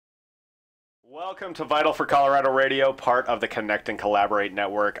Welcome to Vital for Colorado Radio, part of the Connect and Collaborate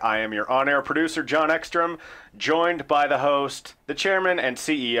Network. I am your on-air producer, Jon Ekstrom, joined by the host, the chairman and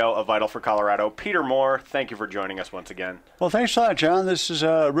CEO of Vital for Colorado, Peter Moore. Thank you for joining us once again. Well, thanks a lot, John. This is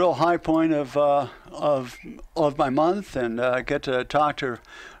a real high point of my month, and I get to talk to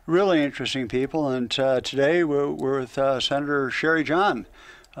really interesting people. And today we're with Senator Cheri Jahn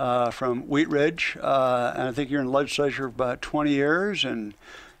from Wheat Ridge, and I think you're in the legislature for about 20 years, and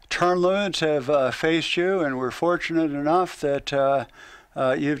term limits have faced you, and we're fortunate enough that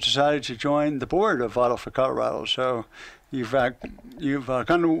you've decided to join the board of Vital for Colorado. So you've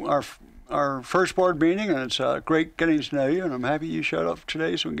come to our first board meeting, and it's great getting to know you, and I'm happy you showed up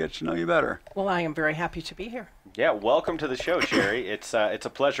today so we can get to know you better. Well, I am very happy to be here. Yeah, welcome to the show, Cheri. It's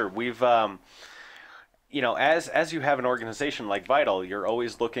a pleasure. We've as you have an organization like Vital, you're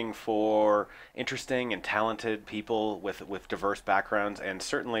always looking for interesting and talented people with diverse backgrounds, and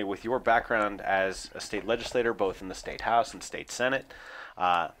certainly with your background as a state legislator, both in the state house and state senate,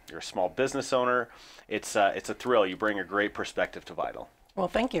 you're a small business owner. It's a thrill. You bring a great perspective to Vital. Well,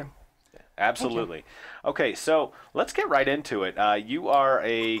 thank you. Absolutely. Thank you. Okay, so let's get right into it. You are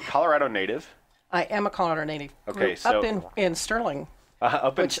a Colorado native. I am a Colorado native. Okay, up in Sterling.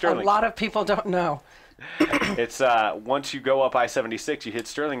 Up in Sterling. Which a lot of people don't know. It's once you go up I-76, you hit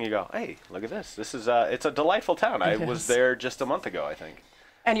Sterling, you go, hey, look at this. This is it's a delightful town. I was there just a month ago, I think.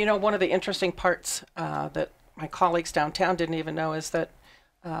 And you know, one of the interesting parts that my colleagues downtown didn't even know is that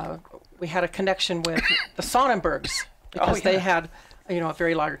we had a connection with the Sonnenbergs because they had, a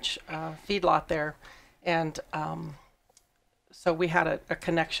very large feedlot there, and so we had a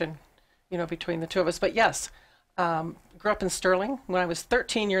connection, between the two of us. But yes, grew up in Sterling. When I was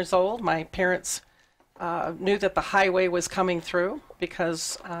 13 years old, my parents knew that the highway was coming through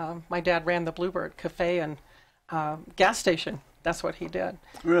because my dad ran the Bluebird Cafe and gas station. That's what he did.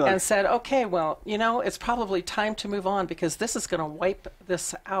 Really? And said, okay, well, it's probably time to move on because this is going to wipe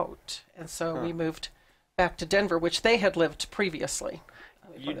this out. And so we moved back to Denver, which they had lived previously.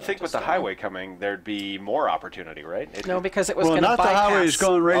 You'd think with the highway coming, there'd be more opportunity, right? No, because it was going to bypass. Well, not the highways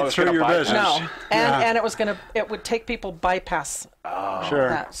going right through your business. No, and it would take people bypass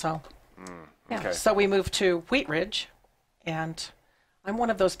that. So. Yeah. Okay. So we moved to Wheat Ridge, and I'm one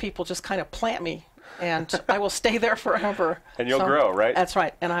of those people, just kind of plant me, and I will stay there forever. And you'll grow, right? That's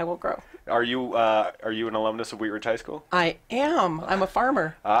right, and I will grow. Are you an alumnus of Wheat Ridge High School? I am. I'm a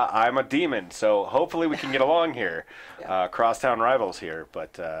farmer. I'm a demon, so hopefully we can get along here. Crosstown rivals here,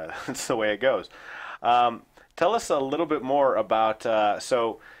 but that's the way it goes. Tell us a little bit more about,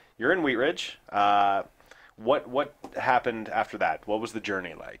 so you're in Wheat Ridge. What happened after that? What was the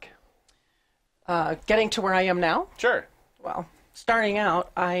journey like? Getting to where I am now? Sure. Well, starting out,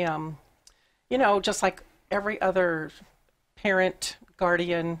 I, just like every other parent,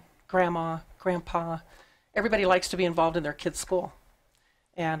 guardian, grandma, grandpa, everybody likes to be involved in their kids' school.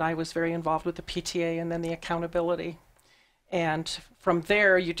 And I was very involved with the PTA and then the accountability. And from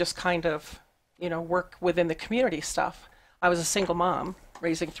there, you just kind of, work within the community stuff. I was a single mom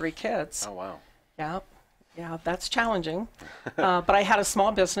raising 3 kids. Oh, wow. Yeah, that's challenging. But I had a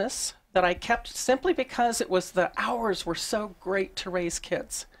small business that I kept simply because the hours were so great to raise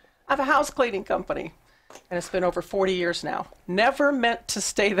kids. I have a house cleaning company, and it's been over 40 years now. Never meant to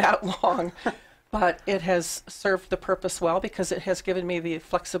stay that long, but it has served the purpose well because it has given me the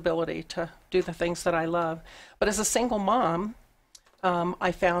flexibility to do the things that I love. But as a single mom,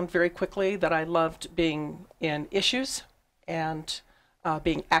 I found very quickly that I loved being in issues and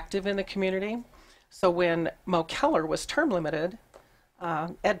being active in the community. So when Mo Keller was term limited,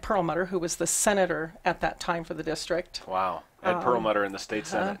 Ed Perlmutter, who was the senator at that time for the district. Wow, Ed Perlmutter in the state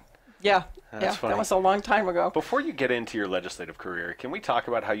senate. Yeah, That's funny. That was a long time ago. Before you get into your legislative career, can we talk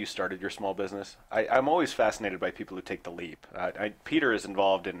about how you started your small business? I'm always fascinated by people who take the leap. Peter is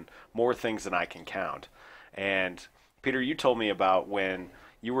involved in more things than I can count. And Peter, you told me about when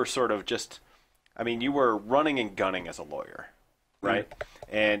you were sort of you were running and gunning as a lawyer, right?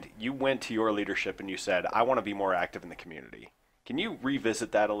 And you went to your leadership and you said, I want to be more active in the community. Can you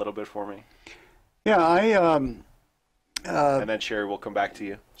revisit that a little bit for me? Yeah, and then Cheri, we'll come back to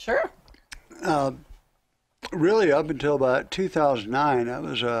you. Sure. Really, up until about 2009, I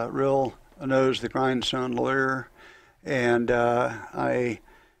was a real nose-to-the-grindstone lawyer, and I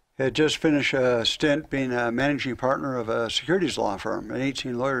had just finished a stint being a managing partner of a securities law firm, an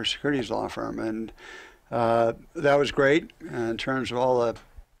 18-lawyer securities law firm, and that was great in terms of all the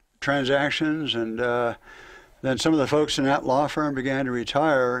transactions, and then some of the folks in that law firm began to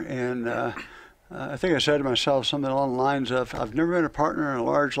retire, and I think I said to myself something along the lines of, I've never been a partner in a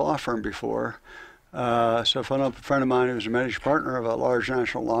large law firm before. So I phoned up a friend of mine who was a managing partner of a large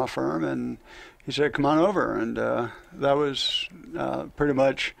national law firm, and he said, come on over. And that was pretty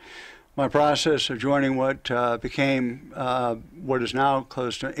much my process of joining what became what is now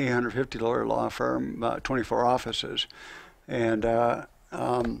close to 850 lawyer law firm, 24 offices. And I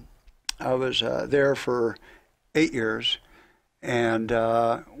was there for 8 years. And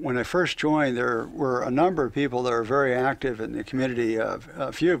when I first joined, there were a number of people that were very active in the community,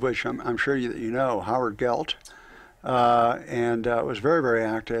 a few of which I'm sure you know, Howard Gelt, and was very, very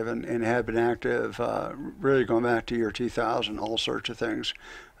active and had been active really going back to year 2000, all sorts of things.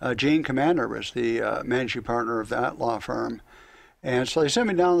 Gene Commander was the managing partner of that law firm. And so they sent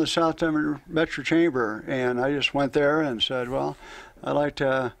me down to the South Denver Metro Chamber, and I just went there and said, well, I'd like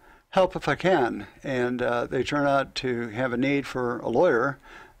to help if I can. And they turned out to have a need for a lawyer.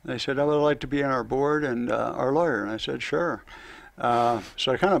 They said, I would like to be on our board and our lawyer. And I said, sure. So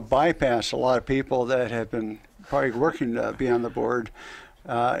I kind of bypassed a lot of people that had been probably working to be on the board.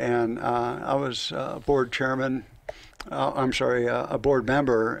 And I was a board chairman, a board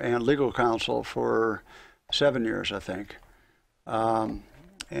member and legal counsel for 7 years, I think.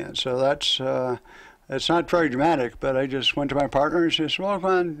 And so that's, it's not very dramatic, but I just went to my partner and said, well, go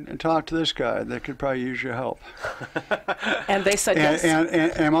on and talk to this guy. They could probably use your help. And they said yes.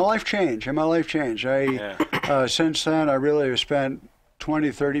 And my life changed. Since then, I really have spent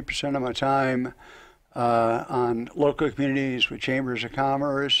 20–30% of my time on local communities with chambers of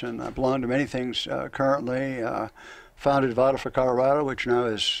commerce, and I belong to many things currently. Founded Vital for Colorado, which now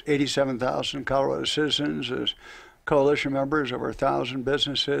is 87,000 Colorado citizens, is coalition members, over 1,000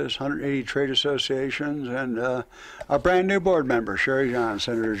 businesses, 180 trade associations, and a brand new board member, Cheri Jahn,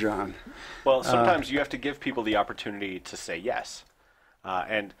 Senator John. Well, sometimes you have to give people the opportunity to say yes.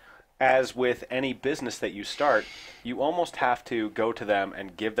 And as with any business that you start, you almost have to go to them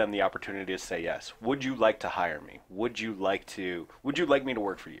and give them the opportunity to say yes. Would you like to hire me? Would you like me to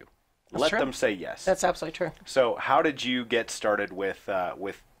work for you? That's Let true. them say yes. That's absolutely true. So how did you get started with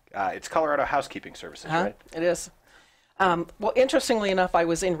it's Colorado Housekeeping Services, right? It is. Well, interestingly enough, I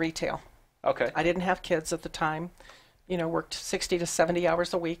was in retail. Okay. I didn't have kids at the time. Worked 60 to 70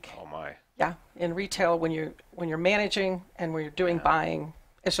 hours a week. Oh my. Yeah, in retail, when you're managing and when you're doing buying,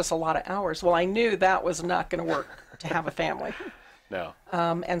 it's just a lot of hours. Well, I knew that was not going to work to have a family. No.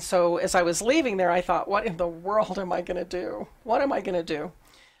 And so as I was leaving there, I thought, what in the world am I going to do? What am I going to do?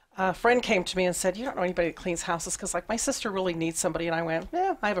 A friend came to me and said, you don't know anybody that cleans houses, because my sister really needs somebody. And I went,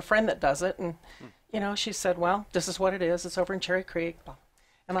 yeah, I have a friend that does it. And she said, well, this is what it is. It's over in Cherry Creek.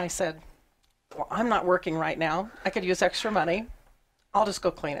 And I said, well, I'm not working right now. I could use extra money. I'll just go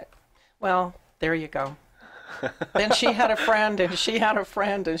clean it. Well, there you go. Then she had a friend, and she had a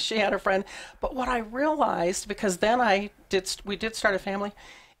friend, and she had a friend. But what I realized, because then we did start a family,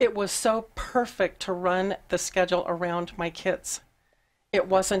 it was so perfect to run the schedule around my kids. It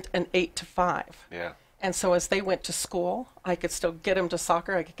wasn't an 8 to 5. Yeah. And so as they went to school, I could still get them to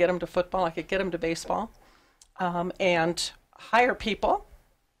soccer, I could get them to football, I could get them to baseball, and hire people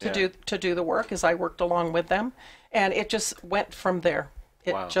to do the work as I worked along with them. And it just went from there.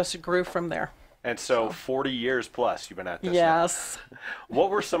 It just grew from there. And so 40 years plus you've been at this. Yes.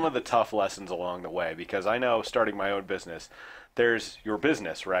 What were some of the tough lessons along the way? Because I know starting my own business, there's your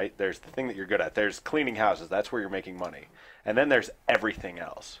business, right? There's the thing that you're good at. There's cleaning houses. That's where you're making money. And then there's everything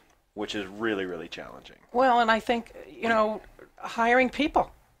else, which is really, really challenging. Well, and I think, hiring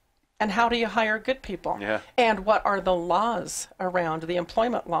people. And how do you hire good people? Yeah. And what are the laws around the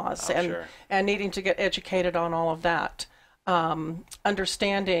employment laws? And needing to get educated on all of that.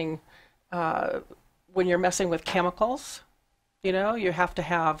 Understanding when you're messing with chemicals, you have to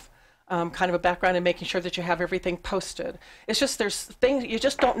have kind of a background in making sure that you have everything posted. It's just there's things, you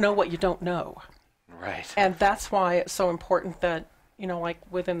just don't know what you don't know. Right. And that's why it's so important that, like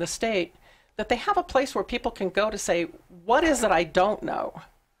within the state, that they have a place where people can go to say, what is it I don't know?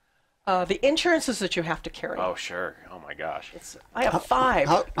 The insurances that you have to carry. Oh, sure. Oh, my gosh. I have 5.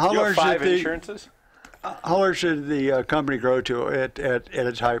 How You have large 5 insurances? How large did the company grow to at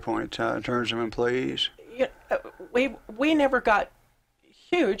its high point in terms of employees? We never got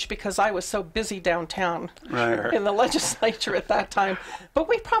huge because I was so busy downtown in the legislature at that time. But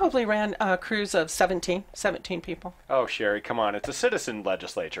we probably ran crews of 17 people. Oh, Cheri, come on. It's a citizen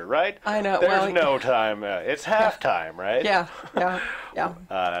legislature, right? I know. There's no time. It's halftime, right? Yeah.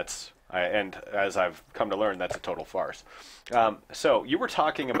 And as I've come to learn, that's a total farce. So you were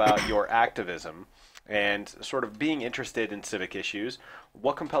talking about your activism and sort of being interested in civic issues.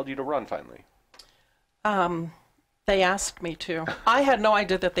 What compelled you to run finally? They asked me to. I had no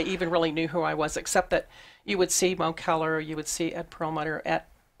idea that they even really knew who I was, except that you would see Mo Keller, you would see Ed Perlmutter at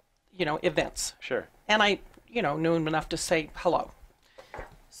events. Sure. And I, knew him enough to say hello.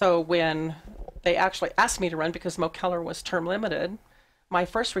 So when they actually asked me to run because Mo Keller was term limited, my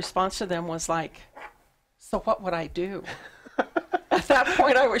first response to them was like, so what would I do? At that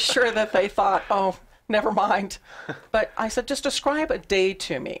point, I was sure that they thought, oh, never mind. But I said, just describe a day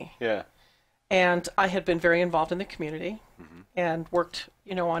to me. Yeah. And I had been very involved in the community and worked,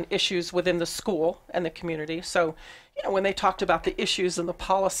 on issues within the school and the community. So, when they talked about the issues and the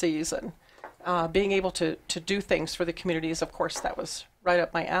policies and being able to do things for the communities, of course, that was right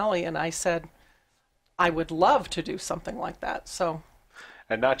up my alley. And I said, I would love to do something like that. So.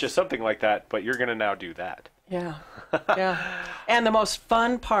 And not just something like that, but you're going to now do that. Yeah. Yeah. And the most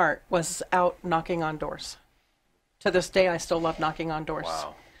fun part was out knocking on doors. To this day, I still love knocking on doors.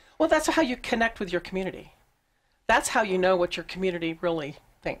 Wow. Well, that's how you connect with your community. That's how you know what your community really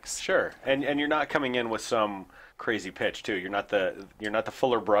thinks. Sure. And you're not coming in with some crazy pitch too. You're not the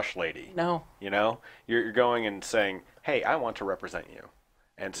Fuller Brush lady. No. You're going and saying, "Hey, I want to represent you."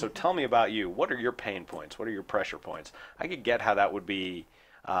 And so tell me about you. What are your pain points? What are your pressure points? I could get how that would be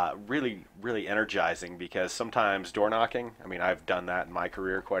really, really energizing, because sometimes door knocking, I mean, I've done that in my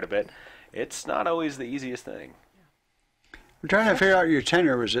career quite a bit. It's not always the easiest thing. I'm trying to figure out your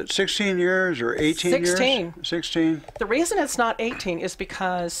tenure. Was it 16 years or 18 years? 16. 16. The reason it's not 18 is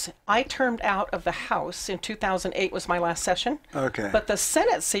because I termed out of the House in 2008 was my last session. Okay. But the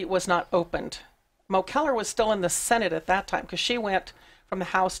Senate seat was not opened. Mo Keller was still in the Senate at that time because she went from the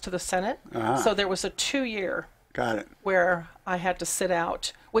House to the Senate. So there was a 2-year Got it. where I had to sit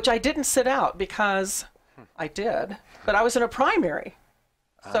out, which I didn't sit out because I did, but I was in a primary.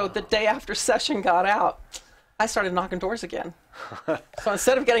 So the day after session got out, I started knocking doors again. So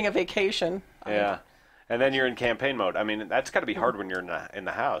instead of getting a vacation. Yeah. And then you're in campaign mode. I mean, that's got to be hard when you're in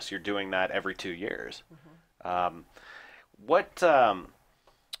the House. You're doing that every 2 years. What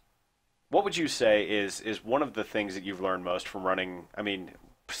would you say is one of the things that you've learned most from running? I mean,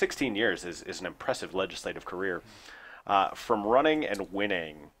 16 years is an impressive legislative career. From running and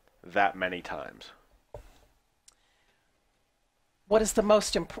winning that many times. What is the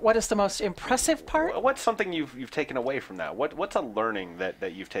most impressive part? What's something you've taken away from that? What's a learning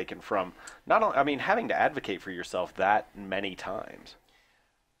that you've taken from not only, I mean, having to advocate for yourself that many times?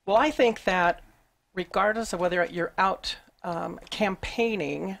 Well, I think that regardless of whether you're out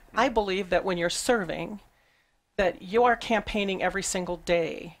campaigning, I believe that when you're serving, that you are campaigning every single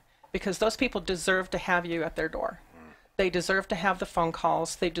day, because those people deserve to have you at their door. They deserve to have the phone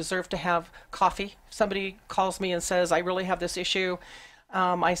calls. They deserve to have coffee. If somebody calls me and says, I really have this issue,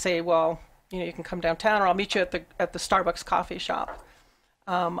 I say, well, you can come downtown or I'll meet you at the Starbucks coffee shop.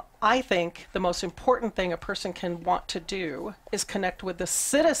 I think the most important thing a person can want to do is connect with the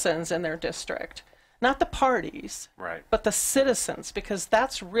citizens in their district, not the parties, right, but the citizens, because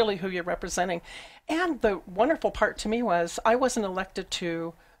that's really who you're representing. And the wonderful part to me was I wasn't elected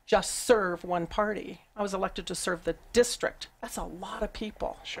to just serve one party. I was elected to serve the district. That's a lot of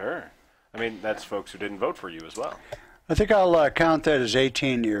people. Sure. I mean, that's folks who didn't vote for you as well. I think I'll count that as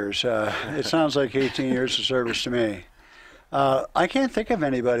 18 years. It sounds like 18 years of service to me. I can't think of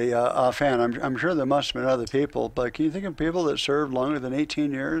anybody offhand. I'm sure there must have been other people, but can you think of people that served longer than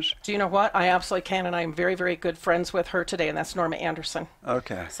 18 years? Do you know what? I absolutely can, and I'm very, very good friends with her today, and that's Norma Anderson.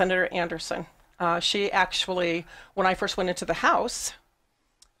 Okay. Senator Anderson. She actually, when I first went into the House,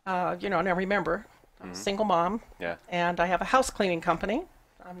 and I remember, I'm a single mom, and I have a house cleaning company.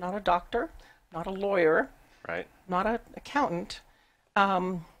 I'm not a doctor, not a lawyer, right, not an accountant.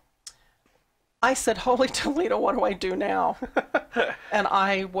 I said, holy Toledo, what do I do now? And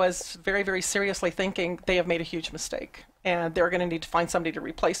I was very, very seriously thinking they have made a huge mistake, and they're going to need to find somebody to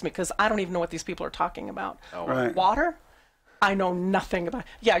replace me, because I don't even know what these people are talking about. Oh, right. Water? I know nothing about.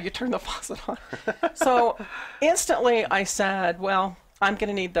 Yeah, you turn the faucet on. So instantly I said, well, I'm going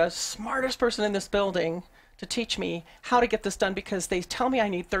to need the smartest person in this building to teach me how to get this done, because they tell me I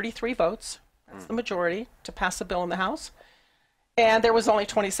need 33 votes. That's the majority to pass a bill in the House. And there was only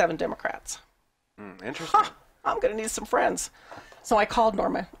 27 Democrats. Interesting. I'm going to need some friends. So I called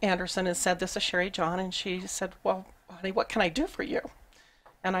Norma Anderson and said, this is Cheri Jahn. And she said, well, honey, what can I do for you?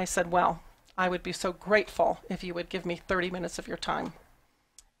 And I said, well, I would be so grateful if you would give me 30 minutes of your time.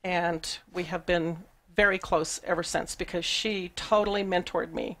 And we have been very close ever since, because she totally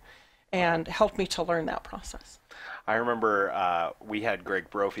mentored me and helped me to learn that process. I remember we had Greg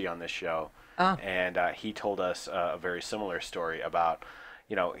Brophy on this show, and he told us a very similar story about,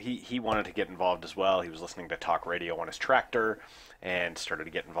 he wanted to get involved as well. He was listening to talk radio on his tractor and started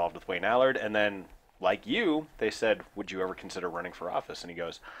to get involved with Wayne Allard. And then, like you, they said, would you ever consider running for office? And he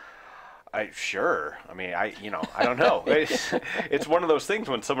goes, Sure. I mean, I don't know. It's one of those things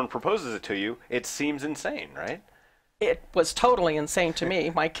when someone proposes it to you, it seems insane, right? It was totally insane to me.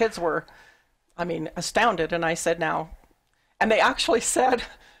 My kids were, I mean, astounded. And I said, now, and they actually said,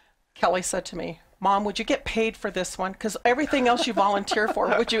 Kelly said to me, Mom, would you get paid for this one? Because everything else you volunteer for,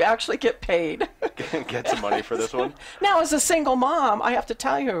 would you actually get paid? Get some money for this one? Now, as a single mom, I have to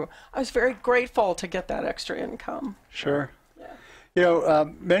tell you, I was very grateful to get that extra income. Sure. You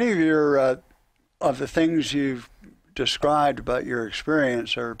know, many of your of the things you've described about your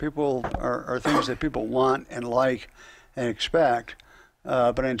experience are things that people want and like and expect,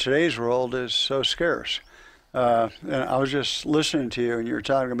 but in today's world is so scarce. And I was just listening to you, and you were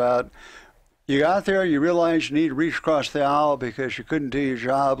talking about you got there, you realized you need to reach across the aisle because you couldn't do your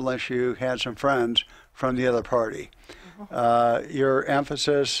job unless you had some friends from the other party. Your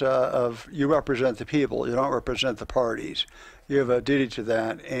emphasis of you represent the people, you don't represent the parties. You have a duty to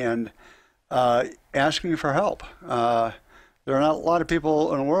that, and asking for help. There are not a lot of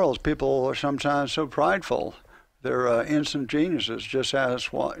people in the world. People are sometimes so prideful. They're instant geniuses. Just add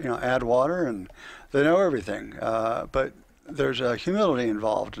water, and they know everything. But there's a humility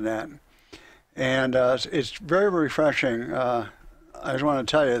involved in that, and it's very, very refreshing. I just want to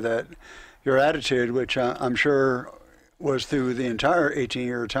tell you that your attitude, which I'm sure was through the entire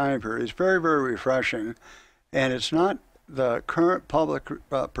 18-year time period, is very, very refreshing, and it's not the current public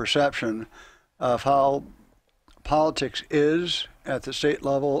perception of how politics is at the state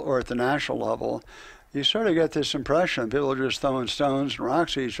level or at the national level. You sort of get this impression people are just throwing stones and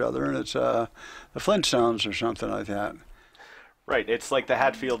rocks at each other, and it's the Flintstones or something like that. Right. It's like the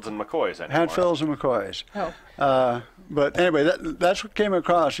Hatfields and McCoys anymore. Hatfields and McCoys. Oh. But anyway, that's what came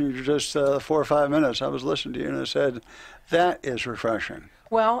across in just 4 or 5 minutes. I was listening to you, and I said, that is refreshing.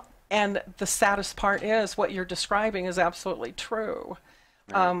 Well, and the saddest part is what you're describing is absolutely true.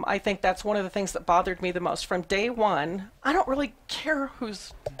 I think that's one of the things that bothered me the most. From day one, I don't really care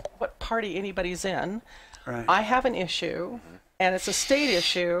what party anybody's in. Right. I have an issue, and it's a state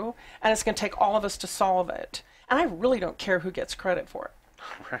issue, and it's going to take all of us to solve it. And I really don't care who gets credit for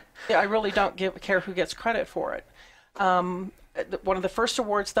it. Right. Yeah, I really don't care who gets credit for it. One of the first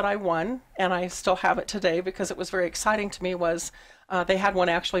awards that I won, and I still have it today because it was very exciting to me, was they had one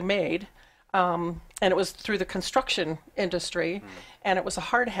actually made, and it was through the construction industry, and it was a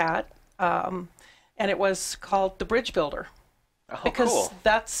hard hat, and it was called the Bridge Builder. Oh, because cool.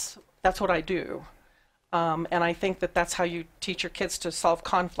 that's what I do. And I think that that's how you teach your kids to solve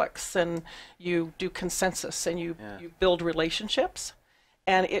conflicts, and you do consensus, and you build relationships.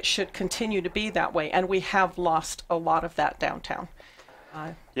 And it should continue to be that way. And we have lost a lot of that downtown.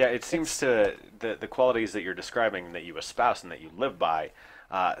 Yeah, it seems to the qualities that you're describing and that you espouse and that you live by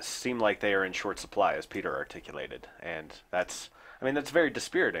seem like they are in short supply, as Peter articulated. And that's very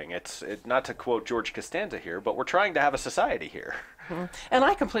dispiriting. It's not to quote George Costanza here, but we're trying to have a society here. Mm-hmm. And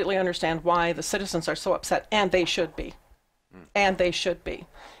I completely understand why the citizens are so upset, and they should be. And they should be.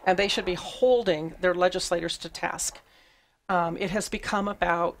 And they should be holding their legislators to task. It has become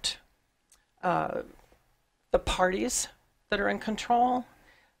about the parties that are in control,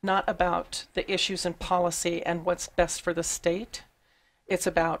 not about the issues in policy and what's best for the state. It's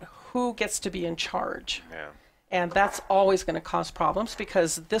about who gets to be in charge. Yeah. And that's always going to cause problems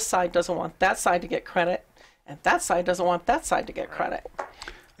because this side doesn't want that side to get credit, and that side doesn't want that side to get credit.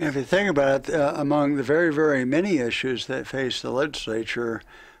 And if you think about it, among the very, very many issues that face the legislature,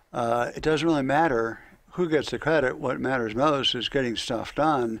 it doesn't really matter who gets the credit. What matters most is getting stuff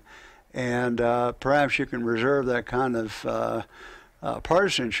done. And perhaps you can reserve that kind of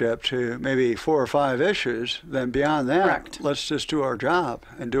partisanship to maybe 4 or 5 issues. Then beyond that, Correct. Let's just do our job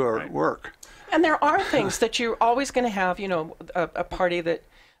and do our work. And there are things that you're always going to have, a party that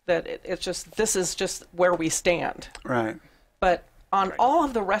it's just, this is just where we stand. Right. But on all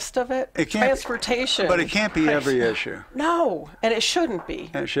of the rest of it transportation. But it can't be every issue. No, and it shouldn't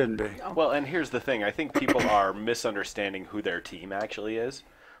be. It shouldn't be. Well, and here's the thing. I think people are misunderstanding who their team actually is.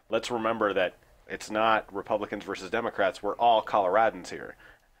 Let's remember that it's not Republicans versus Democrats. We're all Coloradans here.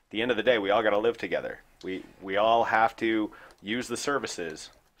 At the end of the day, we all got to live together. We all have to use the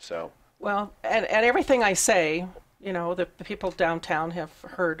services. So. Well, and everything I say, the people downtown have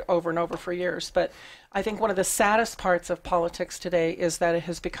heard over and over for years. But I think one of the saddest parts of politics today is that it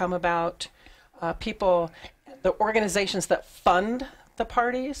has become about people, the organizations that fund the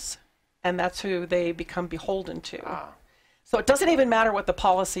parties, and that's who they become beholden to. So it doesn't even matter what the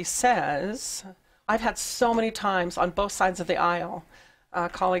policy says. I've had so many times on both sides of the aisle,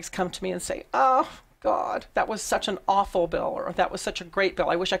 colleagues come to me and say, oh, God, that was such an awful bill, or that was such a great bill.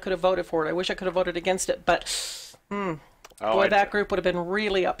 I wish I could have voted for it. I wish I could have voted against it. But that group would have been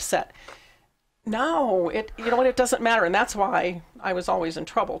really upset. No, you know what? It doesn't matter, and that's why I was always in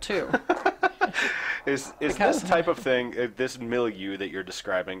trouble too. Is this type of thing, this milieu that you're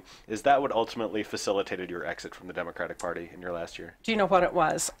describing, is that what ultimately facilitated your exit from the Democratic Party in your last year? Do you know what it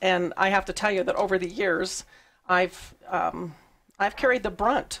was? And I have to tell you that over the years, I've carried the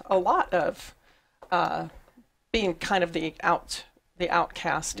brunt a lot of being kind of the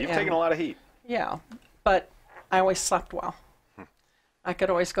outcast. You've taken a lot of heat. Yeah, but I always slept well. I could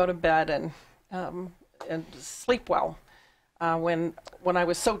always go to bed and sleep well. When I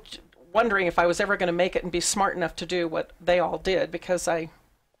was so wondering if I was ever going to make it and be smart enough to do what they all did, because I,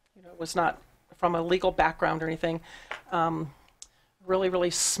 was not from a legal background or anything. Really,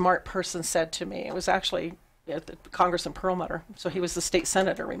 really smart person said to me, it was actually Congressman Perlmutter, so he was the state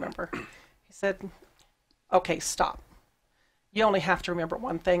senator, remember? He said, okay, stop. You only have to remember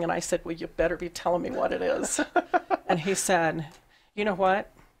one thing. And I said, well, you better be telling me what it is. And he said, you know what?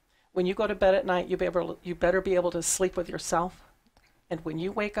 When you go to bed at night, you better be able to sleep with yourself. And when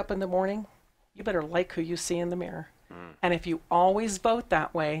you wake up in the morning, you better like who you see in the mirror. And if you always vote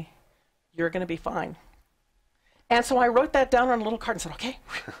that way, you're going to be fine. And so I wrote that down on a little card and said, okay,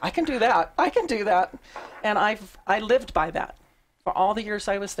 I can do that. I can do that. And I lived by that. For all the years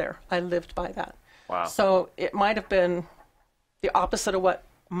I was there, I lived by that. Wow. So it might have been the opposite of what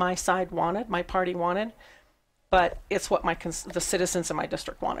my side wanted, my party wanted, but it's what the citizens in my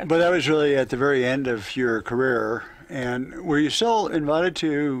district wanted. But that was really at the very end of your career. And were you still invited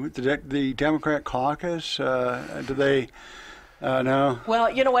to the Democrat caucus? Did they? No.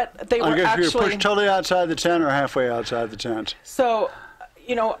 Well, you know what? They were I guess actually. you were pushed totally outside the tent or halfway outside the tent. So,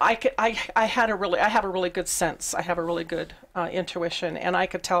 I have a really good sense. I have a really good intuition, and I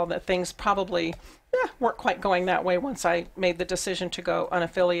could tell that things probably weren't quite going that way once I made the decision to go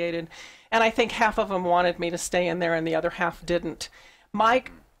unaffiliated. And I think half of them wanted me to stay in there and the other half didn't. My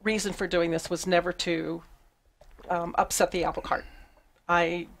reason for doing this was never to upset the apple cart.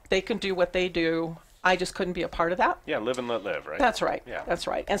 They can do what they do. I just couldn't be a part of that. Yeah, live and let live, right? That's right. Yeah. That's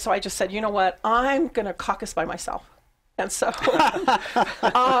right. And so I just said, you know what? I'm going to caucus by myself. And so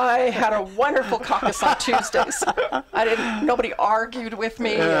I had a wonderful caucus on Tuesdays. Nobody argued with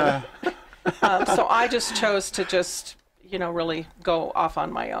me. Yeah. So I just chose to really go off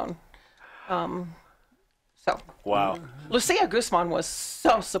on my own. Wow. Lucia Guzman was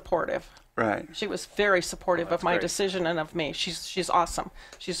so supportive. Right. She was very supportive of my great. decision and of me. She's awesome.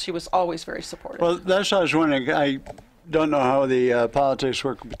 She was always very supportive. Well, that's what I was wondering. I don't know how the politics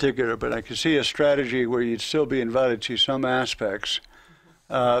work in particular, but I could see a strategy where you'd still be invited to some aspects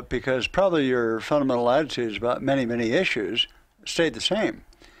because probably your fundamental attitudes about many, many issues stayed the same.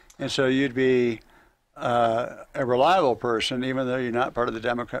 And so you'd be a reliable person, even though you're not part of the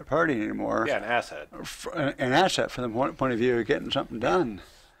Democrat Party anymore. Yeah, an asset. An asset from the point of view of getting something done.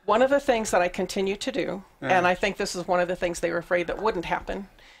 One of the things that I continue to do, and I think this is one of the things they were afraid that wouldn't happen,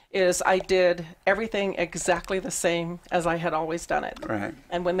 is I did everything exactly the same as I had always done it. Right.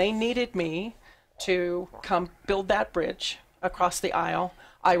 And when they needed me to come build that bridge across the aisle,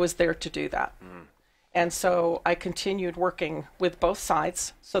 I was there to do that. And so I continued working with both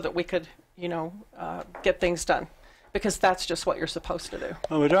sides so that we could, get things done, because that's just what you're supposed to do.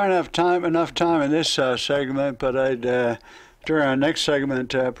 Well, we don't have enough time in this segment, but during our next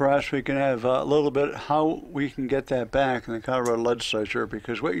segment, perhaps we can have a little bit how we can get that back in the Colorado legislature,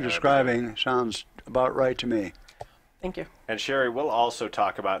 because what you're describing sounds about right to me. Thank you. And Cheri, we'll also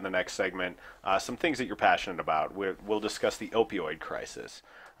talk about in the next segment some things that you're passionate about. We'll discuss the opioid crisis.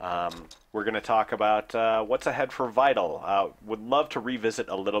 We're going to talk about what's ahead for Vital. Would love to revisit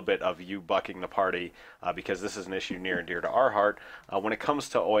a little bit of you bucking the party because this is an issue near and dear to our heart when it comes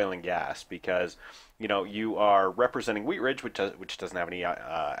to oil and gas, because you are representing Wheat Ridge, which doesn't have any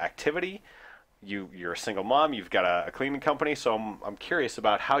activity. You're a single mom. You've got a cleaning company. So I'm curious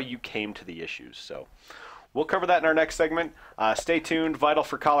about how you came to the issues. So we'll cover that in our next segment. Stay tuned. Vital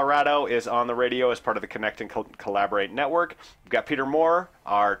for Colorado is on the radio as part of the Connect and Collaborate network. We've got Peter Moore,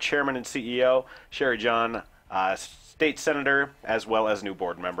 our chairman and CEO, Cheri Jahn, state senator, as well as new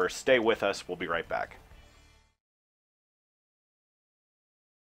board member. Stay with us. We'll be right back.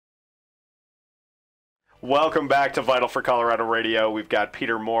 Welcome back to Vital for Colorado Radio. We've got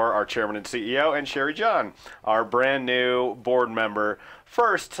Peter Moore, our chairman and CEO, and Cheri Jahn, our brand new board member.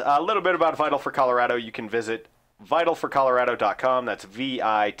 First, a little bit about Vital for Colorado. You can visit vitalforcolorado.com. That's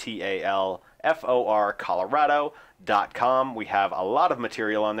VITALFOR Colorado.com. We have a lot of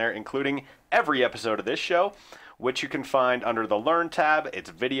material on there, including every episode of this show. which you can find under the Learn tab. It's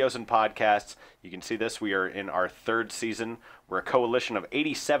videos and podcasts. You can see this. We are in our 3rd season. We're a coalition of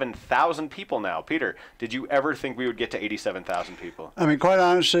 87,000 people now. Peter, did you ever think we would get to 87,000 people? I mean, quite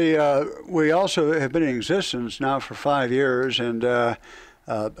honestly, we also have been in existence now for 5 years, and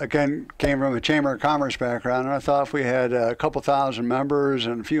again, came from a Chamber of Commerce background, and I thought if we had a couple thousand members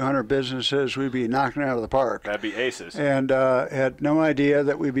and a few hundred businesses, we'd be knocking it out of the park. That'd be aces. And had no idea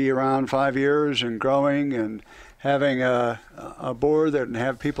that we'd be around 5 years and growing and having a board that would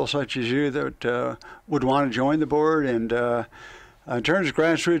have people such as you that would want to join the board. And in terms of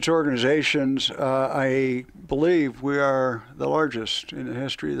grassroots organizations, I believe we are the largest in the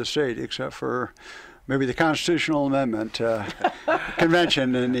history of the state, except for maybe the Constitutional Amendment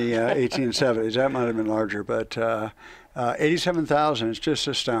Convention in the 1870s. That might have been larger, but 87,000 is just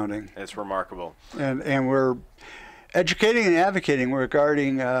astounding. It's remarkable. And we're educating and advocating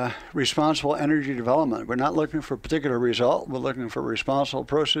regarding responsible energy development. We're not looking for a particular result. We're looking for responsible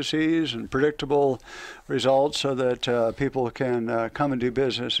processes and predictable results so that people can come and do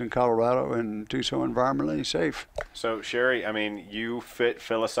business in Colorado and do so environmentally safe. So, Cheri, I mean, you fit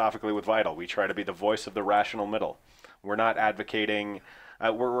philosophically with Vital. We try to be the voice of the rational middle. We're not advocating,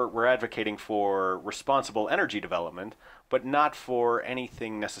 we're advocating for responsible energy development, but not for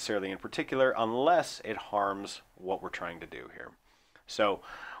anything necessarily in particular unless it harms what we're trying to do here. So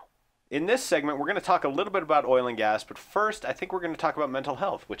in this segment, we're going to talk a little bit about oil and gas, but first, I think we're going to talk about mental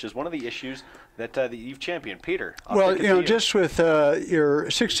health, which is one of the issues that you've championed. Peter, well, you know, just with your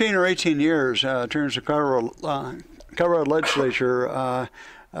 16 or 18 years in terms of Colorado legislature,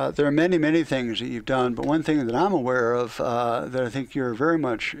 there are many, many things that you've done, but one thing that I'm aware of that I think you're very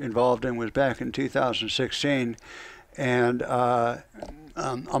much involved in was back in 2016. And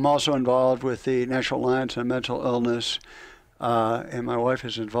I'm also involved with the National Alliance on Mental Illness, and my wife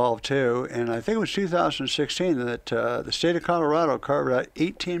is involved too. And I think it was 2016 that the state of Colorado carved out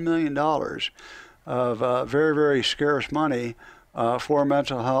 $18 million of very, very scarce money for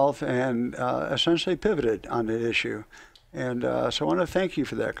mental health and essentially pivoted on that issue. And so I want to thank you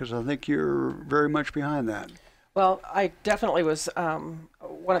for that because I think you're very much behind that. Well, I definitely was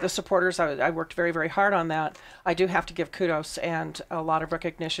one of the supporters. I worked very, very hard on that. I do have to give kudos and a lot of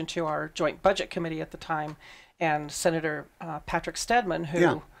recognition to our joint budget committee at the time and Senator Patrick Stedman,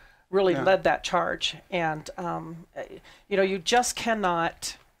 who really led that charge. And, you know, you just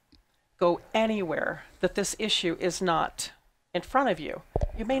cannot go anywhere that this issue is not in front of you.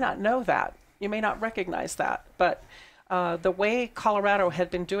 You may not know that. You may not recognize that. But the way Colorado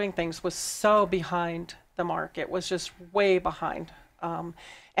had been doing things was so behind the mark. It was just way behind. And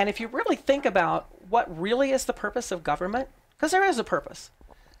if you really think about what really is the purpose of government, because there is a purpose,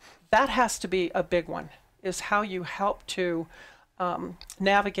 that has to be a big one, is how you help to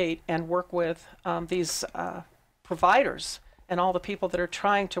navigate and work with these providers and all the people that are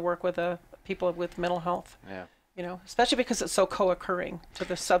trying to work with people with mental health. Yeah. You know, especially because it's so co-occurring to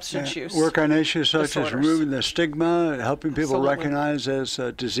the substance use. Work on issues such disorders. as removing the stigma, helping people Absolutely. recognize as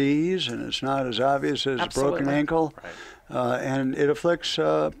a disease, and it's not as obvious as Absolutely. a broken ankle. Right. And it afflicts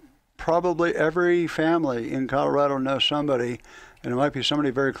probably every family in Colorado knows somebody, and it might be somebody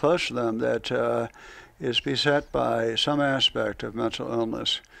very close to them that is beset by some aspect of mental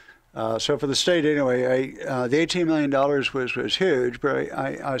illness. So for the state anyway, the $18 million was huge, but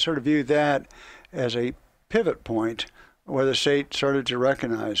I sort of viewed that as a pivot point where the state started to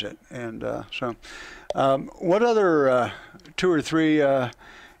recognize it. And what other 2 or 3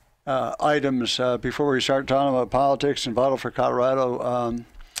 items before we start talking about politics and Vital for Colorado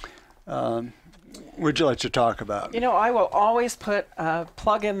would you like to talk about? You know, I will always put a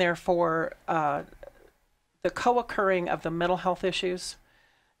plug in there for the co-occurring of the mental health issues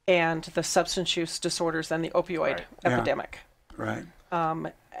and the substance use disorders and the opioid epidemic. Right.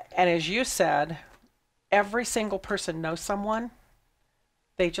 And as you said, every single person knows someone.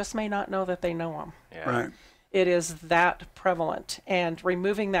 They just may not know that they know them. Yeah. Right. It is that prevalent. And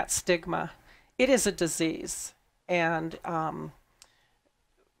removing that stigma, it is a disease. And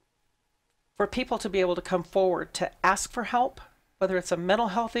for people to be able to come forward to ask for help, whether it's a mental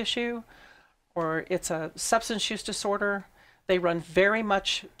health issue or it's a substance use disorder, they run very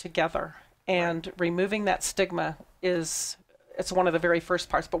much together. And removing that stigma it's one of the very first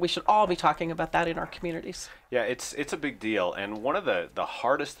parts, but we should all be talking about that in our communities. Yeah, it's a big deal. And one of the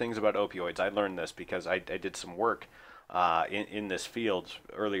hardest things about opioids, I learned this because I did some work in this field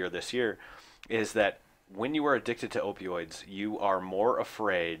earlier this year, is that when you are addicted to opioids, you are more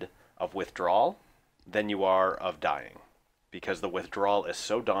afraid of withdrawal than you are of dying, because the withdrawal is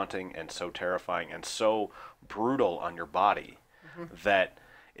so daunting and so terrifying and so brutal on your body that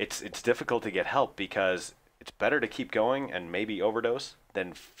it's difficult to get help, because it's better to keep going and maybe overdose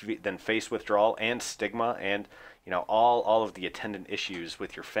than face withdrawal and stigma and all of the attendant issues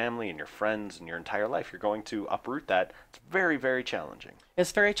with your family and your friends and your entire life. You're going to uproot that. It's very, very challenging.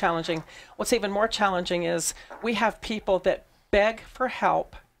 It's very challenging. What's even more challenging is we have people that beg for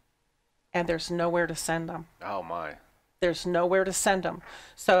help and there's nowhere to send them. Oh my. There's nowhere to send them.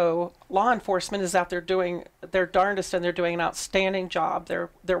 So law enforcement is out there doing their darndest, and they're doing an outstanding job. They're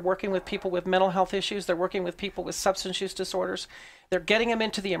working with people with mental health issues. They're working with people with substance use disorders. They're getting them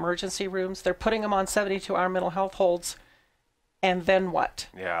into the emergency rooms. They're putting them on 72-hour mental health holds. And then what?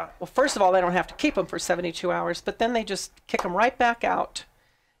 Yeah. Well, first of all, they don't have to keep them for 72 hours, but then they just kick them right back out.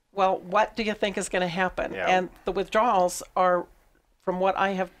 Well, what do you think is going to happen? Yeah. And the withdrawals are, from what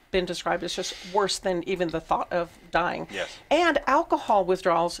I have been described, as just worse than even the thought of dying. Yes. And alcohol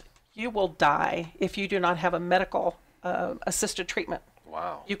withdrawals, you will die if you do not have a medical assisted treatment.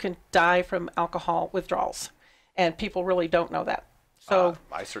 Wow. You can die from alcohol withdrawals, and people really don't know that. So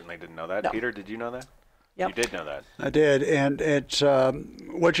I certainly didn't know that. No. Peter, did you know that? Yep. You did know that. I did, and it's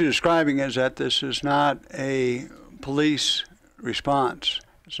what you're describing is that this is not a police response.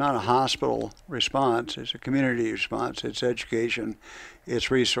 It's not a hospital response. It's a community response. It's education.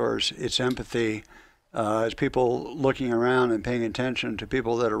 It's resource. It's empathy. It's people looking around and paying attention to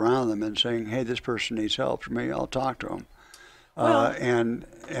people that are around them and saying, "Hey, this person needs help. For me, I'll talk to them." And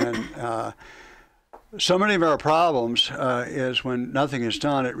so many of our problems is when nothing is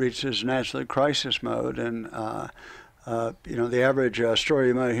done, it reaches naturally crisis mode. And the average story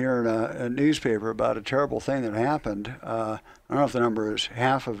you might hear in a newspaper about a terrible thing that happened. I don't know if the number is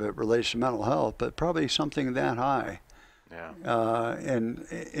half of it relates to mental health, but probably something that high. Yeah.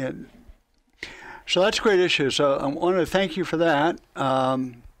 And so that's a great issue. So I want to thank you for that.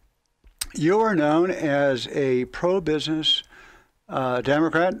 You are known as a pro-business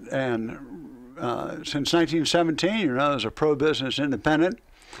Democrat, and since 1917, you're known as a pro-business independent,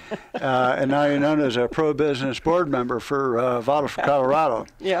 and now you're known as a pro-business board member for Vote for Colorado.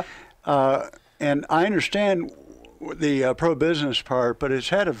 yeah. And I understand the pro-business part, but it's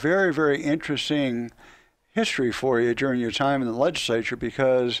had a very, very interesting history for you during your time in the legislature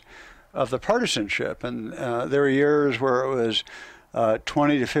because of the partisanship. And there were years where it was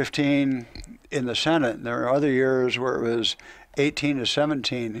 20 to 15 in the Senate, and there are other years where it was 18 to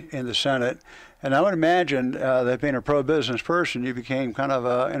 17 in the Senate. And I would imagine that being a pro-business person, you became kind of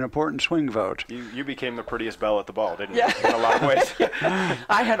an important swing vote. You became the prettiest belle at the ball, didn't you? Yeah. In a lot of ways.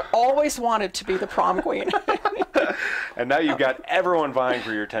 I had always wanted to be the prom queen. And now you've got everyone vying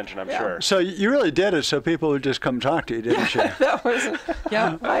for your attention, I'm sure. So you really did it so people would just come talk to you, didn't you? That was,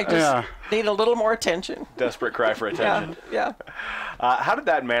 I just need a little more attention. Desperate cry for attention. Yeah. How did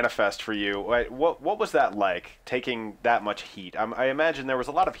that manifest for you? What was that like, taking that much heat? I imagine there was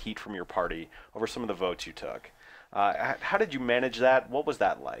a lot of heat from your party over some of the votes you took. How did you manage that? What was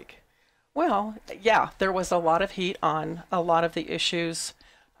that like? Well, yeah, there was a lot of heat on a lot of the issues.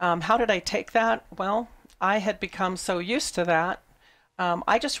 How did I take that? Well, I had become so used to that.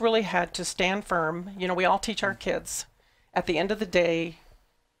 I just really had to stand firm. We all teach our kids, at the end of the day,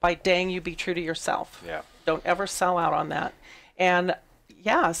 by dang, you be true to yourself. Yeah. Don't ever sell out on that. And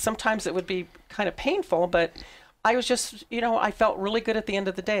yeah, sometimes it would be kind of painful, but I was just, I felt really good at the end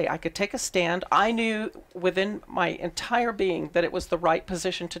of the day. I could take a stand. I knew within my entire being that it was the right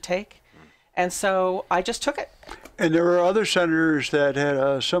position to take. And so I just took it. And there were other senators that had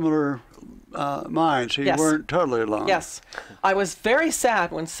a similar mind, so you weren't totally alone. Yes. I was very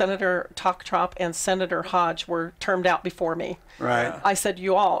sad when Senator Toktrop and Senator Hodge were termed out before me. Right. I said,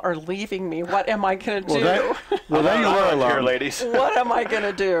 you all are leaving me. What am I going to do? Then you were alone. Here, ladies. What am I going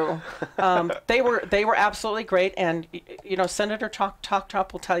to do? They were absolutely great. And, Senator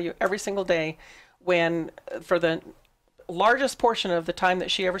Toktrop will tell you every single day when, for the largest portion of the time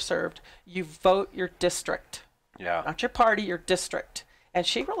that she ever served, you vote your district. Yeah. Not your party, your district. And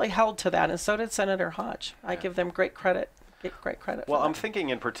she really held to that, and so did Senator Hodge. I give them great credit. Great credit. Well, I'm thinking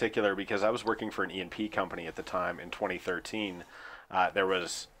in particular because I was working for an E&P company at the time in 2013.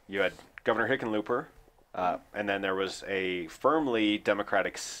 You had Governor Hickenlooper, and then there was a firmly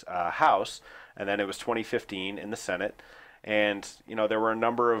Democratic House, and then it was 2015 in the Senate. And, there were a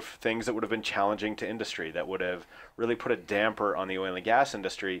number of things that would have been challenging to industry that would have really put a damper on the oil and gas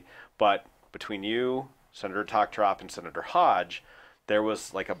industry. But between you, Senator Toktrop, and Senator Hodge, there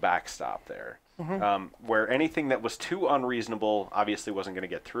was like a backstop there, where anything that was too unreasonable obviously wasn't going to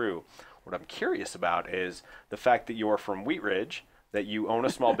get through. What I'm curious about is the fact that you're from Wheat Ridge, that you own a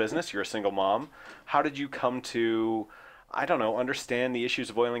small business, you're a single mom. How did you come to, understand the issues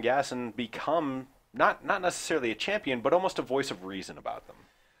of oil and gas and become not necessarily a champion, but almost a voice of reason about them?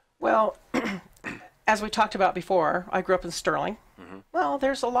 Well, as we talked about before, I grew up in Sterling. Well,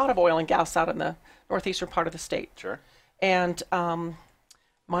 there's a lot of oil and gas out in the northeastern part of the state. Sure. And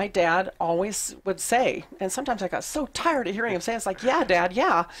my dad always would say, and sometimes I got so tired of hearing him say, it's like, yeah, Dad,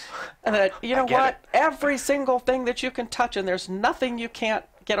 yeah. And that, you know what, every single thing that you can touch, and there's nothing you can't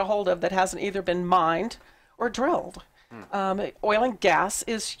get a hold of that hasn't either been mined or drilled. Oil and gas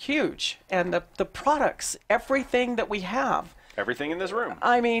is huge. And the products, everything that we have. Everything in this room.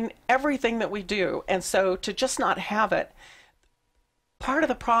 I mean, everything that we do. And so to just not have it, part of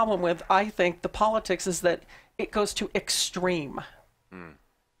the problem with, I think, the politics is that it goes to extreme.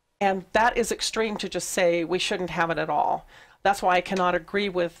 And that is extreme to just say we shouldn't have it at all. That's why I cannot agree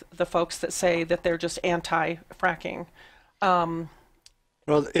with the folks that say that they're just anti-fracking. Well,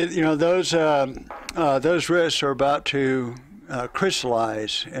 those risks are about to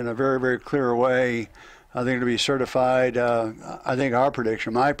crystallize in a very, very clear way. I think to be certified. I think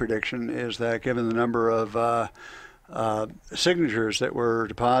my prediction is that given the number of signatures that were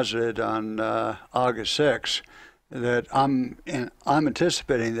deposited on August 6th, that I'm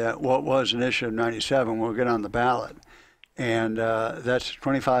anticipating that what was an issue of 97 will get on the ballot, and that's a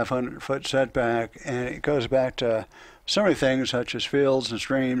 2,500-foot setback, and it goes back to so many things such as fields and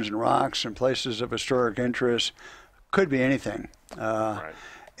streams and rocks and places of historic interest. Could be anything. Right.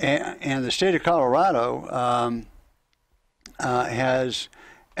 And the state of Colorado has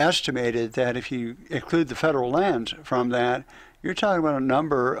estimated that if you include the federal lands from that, you're talking about a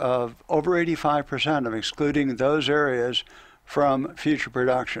number of over 85% of excluding those areas from future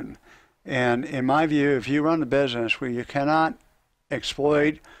production. And in my view, if you run a business where you cannot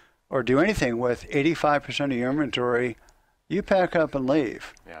exploit or do anything with 85% of your inventory, you pack up and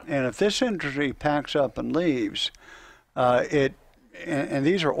leave. Yeah. And if this industry packs up and leaves, and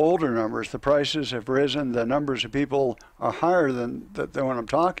these are older numbers, the prices have risen, the numbers of people are higher than what I'm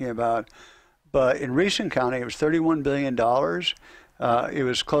talking about. But in recent counting, it was $31 billion. It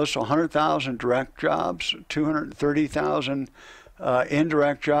was close to 100,000 direct jobs, 230,000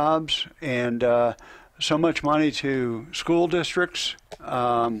 indirect jobs, and so much money to school districts.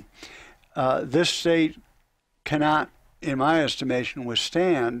 This state cannot, in my estimation,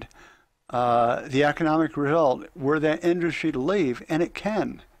 withstand the economic result were that industry to leave, and it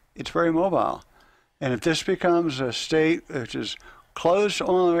can. It's very mobile. And if this becomes a state which is closed to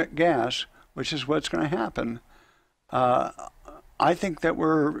oil and gas, which is what's going to happen, I think that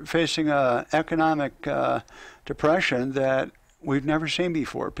we're facing an economic depression that we've never seen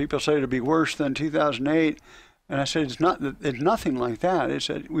before. People say it'll be worse than 2008, and I said it's nothing like that. It's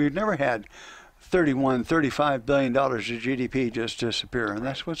that we've never had $35 billion of GDP just disappear, and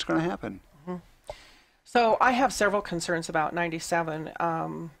that's what's going to happen. So I have several concerns about 97.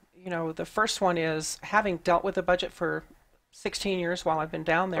 The first one is, having dealt with the budget for 16 years while I've been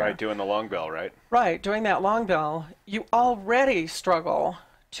down there. Right, doing the long bill, right? Right, doing that long bill, you already struggle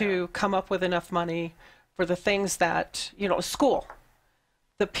to come up with enough money for the things that, school.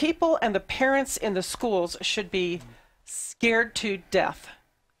 The people and the parents in the schools should be scared to death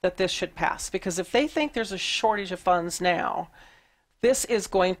that this should pass, because if they think there's a shortage of funds now, this is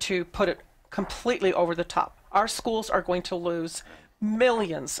going to put it completely over the top. Our schools are going to lose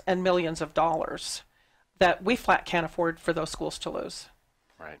millions and millions of dollars that we flat can't afford for those schools to lose.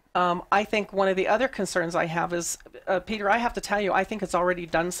 Right. I think one of the other concerns I have is, Peter, I have to tell you, I think it's already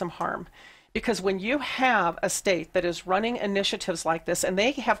done some harm. Because when you have a state that is running initiatives like this, and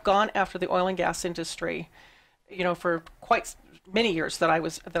they have gone after the oil and gas industry, for quite many years that I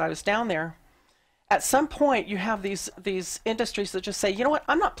was down there, at some point you have these industries that just say, you know what,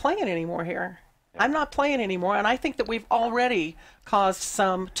 I'm not playing anymore here. Yeah. I'm not playing anymore, and I think that we've already caused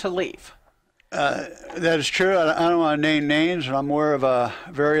some to leave. That is true. I don't want to name names, but I'm aware of a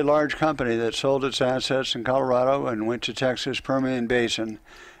very large company that sold its assets in Colorado and went to Texas Permian Basin,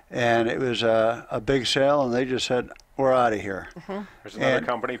 and it was a big sale, and they just said, we're out of here. Mm-hmm. There's another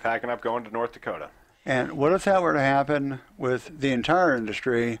company packing up going to North Dakota. And what if that were to happen with the entire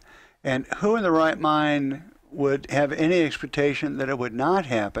industry? And who in the right mind would have any expectation that it would not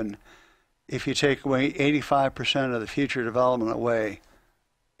happen if you take away 85% of the future development away?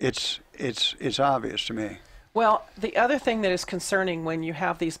 It's obvious to me. Well, the other thing that is concerning when you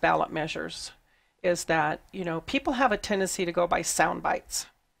have these ballot measures is that, people have a tendency to go by sound bites.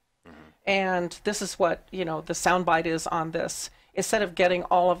 Mm-hmm. And this is what, the sound bite is on this, instead of getting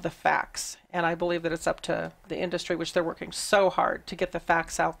all of the facts. And I believe that it's up to the industry, which they're working so hard to get the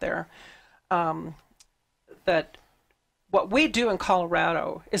facts out there, that what we do in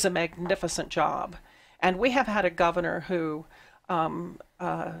Colorado is a magnificent job. And we have had a governor who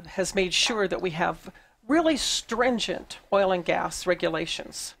has made sure that we have really stringent oil and gas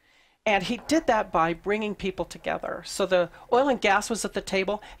regulations. And he did that by bringing people together. So the oil and gas was at the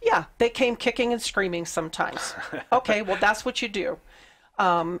table. Yeah, they came kicking and screaming sometimes. Okay, well, that's what you do.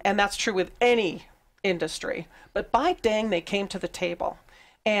 And that's true with any industry. But by dang, they came to the table.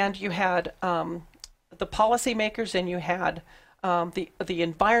 And you had the policymakers, and you had the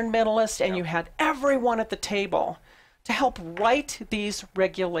environmentalists, and you had everyone at the table to help write these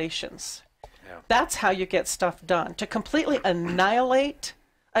regulations. Yeah. That's how you get stuff done. To completely annihilate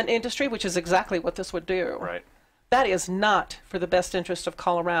an industry, which is exactly what this would do. Right. That is not for the best interest of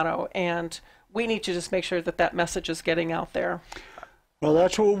Colorado, and we need to just make sure that that message is getting out there. Well,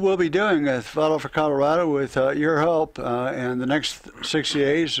 that's what we'll be doing at Vital for Colorado with your help. And the next 60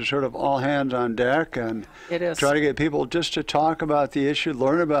 days is sort of all hands on deck, and it is. Try to get people just to talk about the issue,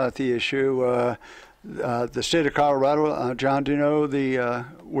 learn about the issue. The state of Colorado, John, do you know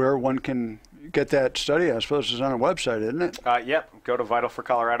where one can get that study? I suppose it's on a website, isn't it? Yep. Go to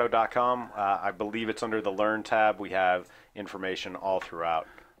vitalforcolorado.com. I believe it's under the Learn tab. We have information all throughout.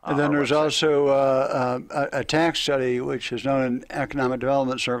 And then there's also a tax study, which is known in economic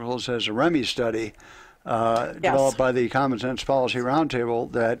development circles as a REMI study, developed by the Common Sense Policy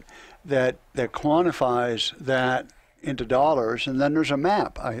Roundtable that quantifies that into dollars. And then there's a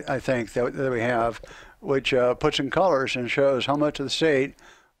map, I think, that we have, which puts in colors and shows how much of the state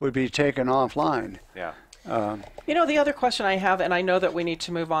would be taken offline. Yeah. You know, the other question I have, and I know that we need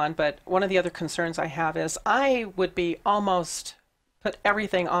to move on, but one of the other concerns I have is I would be almost put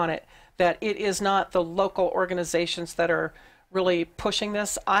everything on it that it is not the local organizations that are really pushing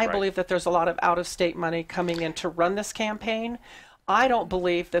this. I believe that there's a lot of out-of-state money coming in to run this campaign. I don't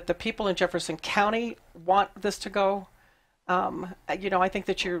believe that the people in Jefferson County want this to go. You know, I think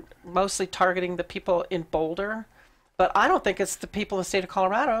that you're mostly targeting the people in Boulder, but I don't think it's the people in the state of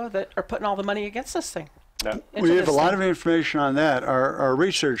Colorado that are putting all the money against this thing. No. We have a lot of information on that. Our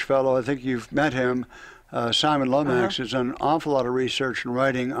research fellow, I think you've met him, Simon Lomax, has done an awful lot of research and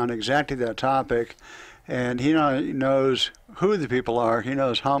writing on exactly that topic. And he not only knows who the people are, he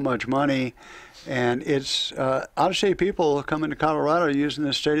knows how much money. And it's out-of-state people coming to Colorado using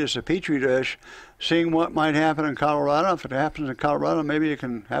this state as a petri dish, seeing what might happen in Colorado. If it happens in Colorado, maybe it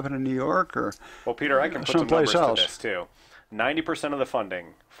can happen in New York or well, Peter, I can put some numbers else to this too. 90% of the funding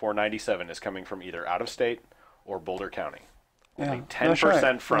for 97 is coming from either out-of-state or Boulder County. Only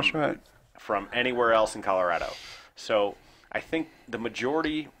 10% from anywhere else in Colorado. So I think the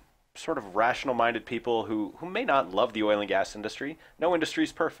majority sort of rational-minded people who may not love the oil and gas industry. No industry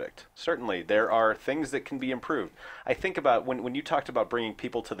is perfect. Certainly, there are things that can be improved. I think about when you talked about bringing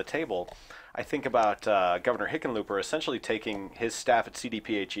people to the table, I think about Governor Hickenlooper essentially taking his staff at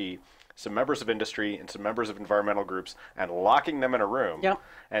CDPHE, some members of industry and some members of environmental groups, and locking them in a room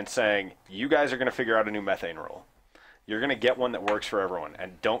and saying, you guys are going to figure out a new methane rule. You're going to get one that works for everyone,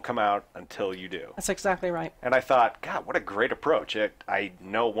 and don't come out until you do. That's exactly right. And I thought, God, what a great approach. I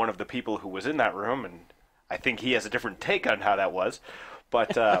know one of the people who was in that room, and I think he has a different take on how that was.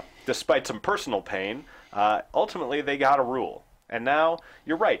 But despite some personal pain, ultimately they got a rule. And now,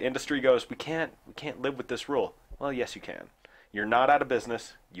 you're right, industry goes, we can't live with this rule. Well, yes, you can. You're not out of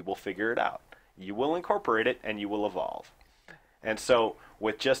business. You will figure it out. You will incorporate it, and you will evolve. And so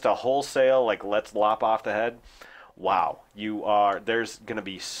with just a wholesale, like, let's lop off the head, wow, there's going to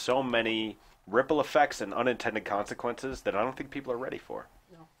be so many ripple effects and unintended consequences that I don't think people are ready for.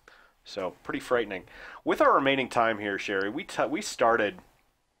 No. So pretty frightening. With our remaining time here, Cheri, we started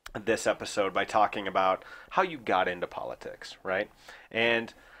this episode by talking about how you got into politics, right?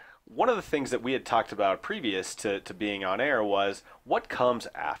 And one of the things that we had talked about previous to being on air was what comes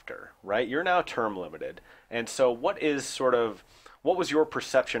after, right? You're now term limited. And so what was your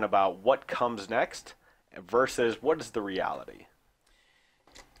perception about what comes next versus what is the reality?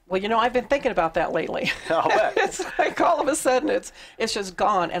 Well, you know, I've been thinking about that lately. I'll bet. It's like all of a sudden it's just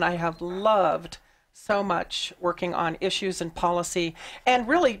gone, and I have loved so much working on issues and policy and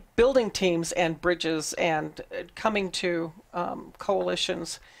really building teams and bridges and coming to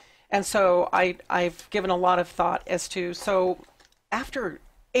coalitions. And so I've given a lot of thought as to, so after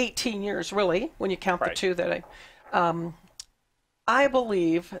 18 years, really, when you count the two that I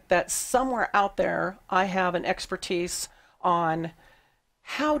believe that somewhere out there I have an expertise on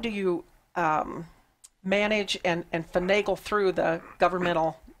how do you manage and finagle through the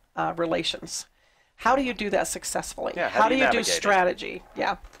governmental relations. How do you do that successfully? Yeah, how do you do strategy?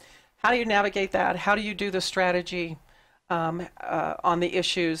 Yeah. How do you navigate that? How do you do the strategy on the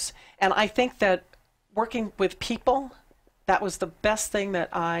issues? And I think that working with people, that was the best thing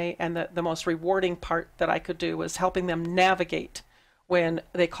that the most rewarding part that I could do was helping them navigate when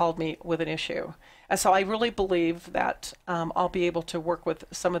they called me with an issue. And so I really believe that I'll be able to work with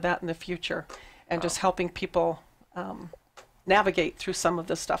some of that in the future and just helping people navigate through some of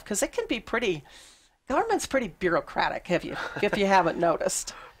this stuff, because it can be government's pretty bureaucratic, if you haven't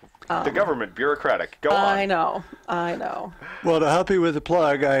noticed. The government, bureaucratic. Go on. I know. Well, to help you with the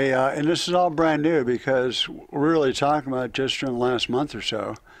plug, and this is all brand new because we're really talking about just during the last month or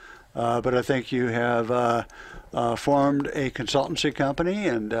so, but I think you have formed a consultancy company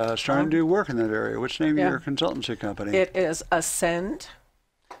and starting to do work in that area. What's the name of your consultancy company? It is Ascend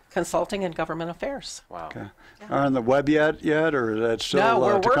Consulting and Government Affairs. Wow. Okay. Are on the web yet, or is that still No,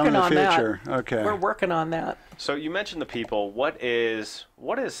 we're to come in working the on future? that. Okay. We're working on that. So you mentioned the people. What is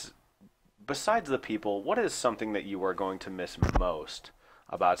besides the people, what is something that you are going to miss most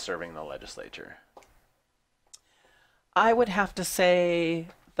about serving in the legislature? I would have to say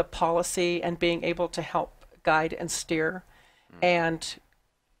the policy and being able to help guide and steer, and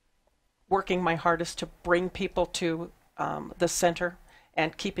working my hardest to bring people to the center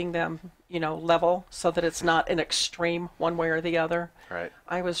and keeping them, level so that it's not an extreme one way or the other. Right.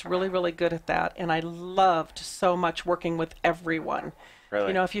 I was really, really good at that, and I loved so much working with everyone.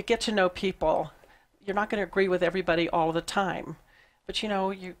 Really? If you get to know people, you're not going to agree with everybody all the time. But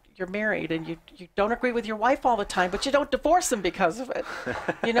you're married and you don't agree with your wife all the time, but you don't divorce them because of it.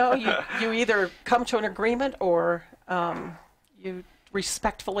 You either come to an agreement or you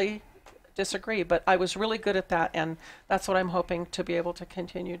respectfully disagree. But I was really good at that, and that's what I'm hoping to be able to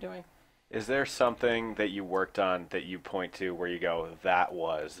continue doing. Is there something that you worked on that you point to where you go, that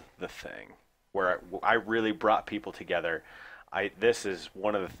was the thing, where I really brought people together? This is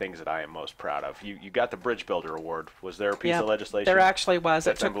one of the things that I am most proud of. You got the Bridge Builder Award. Was there a piece of legislation? There actually was.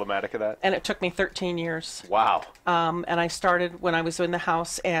 That's emblematic of that? And it took me 13 years. Wow. And I started when I was in the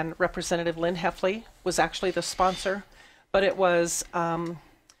House, and Representative Lynn Heffley was actually the sponsor. But it was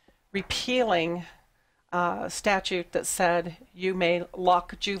repealing a statute that said you may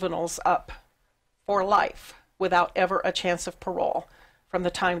lock juveniles up for life without ever a chance of parole from the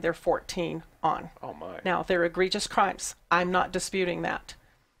time they're 14 on. Oh, my. Now, they're egregious crimes. I'm not disputing that.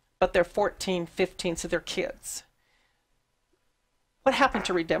 But they're 14, 15, so they're kids. What happened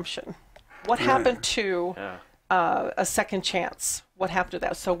to redemption? What happened to a second chance? What happened to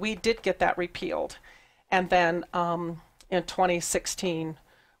that? So we did get that repealed. And then in 2016,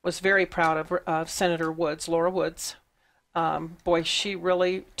 was very proud of Senator Woods, Laura Woods. Boy, she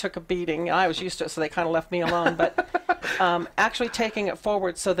really took a beating. I was used to it, so they kind of left me alone. But actually taking it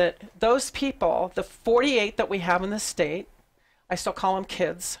forward so that those people, the 48 that we have in the state, I still call them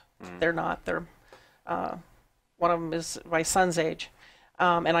kids. They're not. They're one of them is my son's age,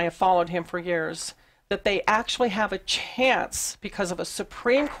 and I have followed him for years, that they actually have a chance because of a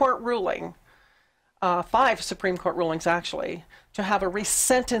Supreme Court ruling, 5 Supreme Court rulings actually, to have a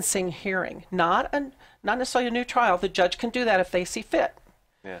resentencing hearing, not necessarily a new trial. The judge can do that if they see fit.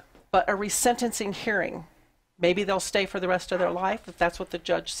 Yeah. But a resentencing hearing. Maybe they'll stay for the rest of their life if that's what the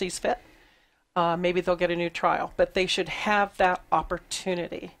judge sees fit. Maybe they'll get a new trial. But they should have that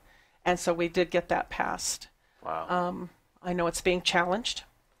opportunity. And so we did get that passed. Wow. I know it's being challenged,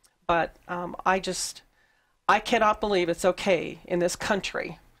 but I cannot believe it's okay in this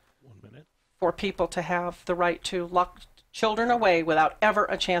country for people to have the right to lock children away without ever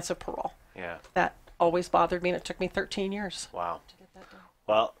a chance of parole. Yeah. That always bothered me, and it took me 13 years. Wow. To get that done.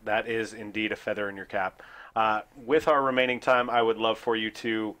 Well, that is indeed a feather in your cap. With our remaining time, I would love for you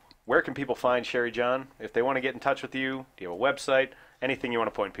to, where can people find Cheri Jahn? If they want to get in touch with you, do you have a website? Anything you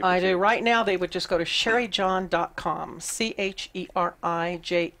want to point people to? I do. Right now, they would just go to CheriJahn.com,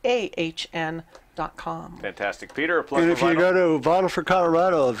 CheriJahn.com. Fantastic. Peter, a plug And for if you Vital? go to Vital for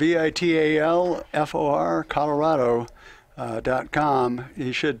Colorado, VITALFOR, Colorado.com,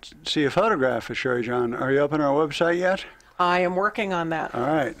 you should see a photograph of Cheri Jahn. Are you up on our website yet? I am working on that. All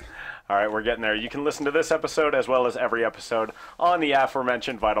right. All right, we're getting there. You can listen to this episode as well as every episode on the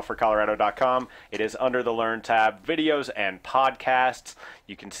aforementioned vitalforcolorado.com. It is under the Learn tab, videos and podcasts.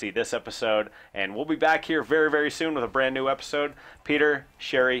 You can see this episode, and we'll be back here very, very soon with a brand new episode. Peter,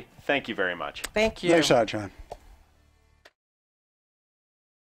 Cheri, thank you very much. Thank you. Thanks a lot, John.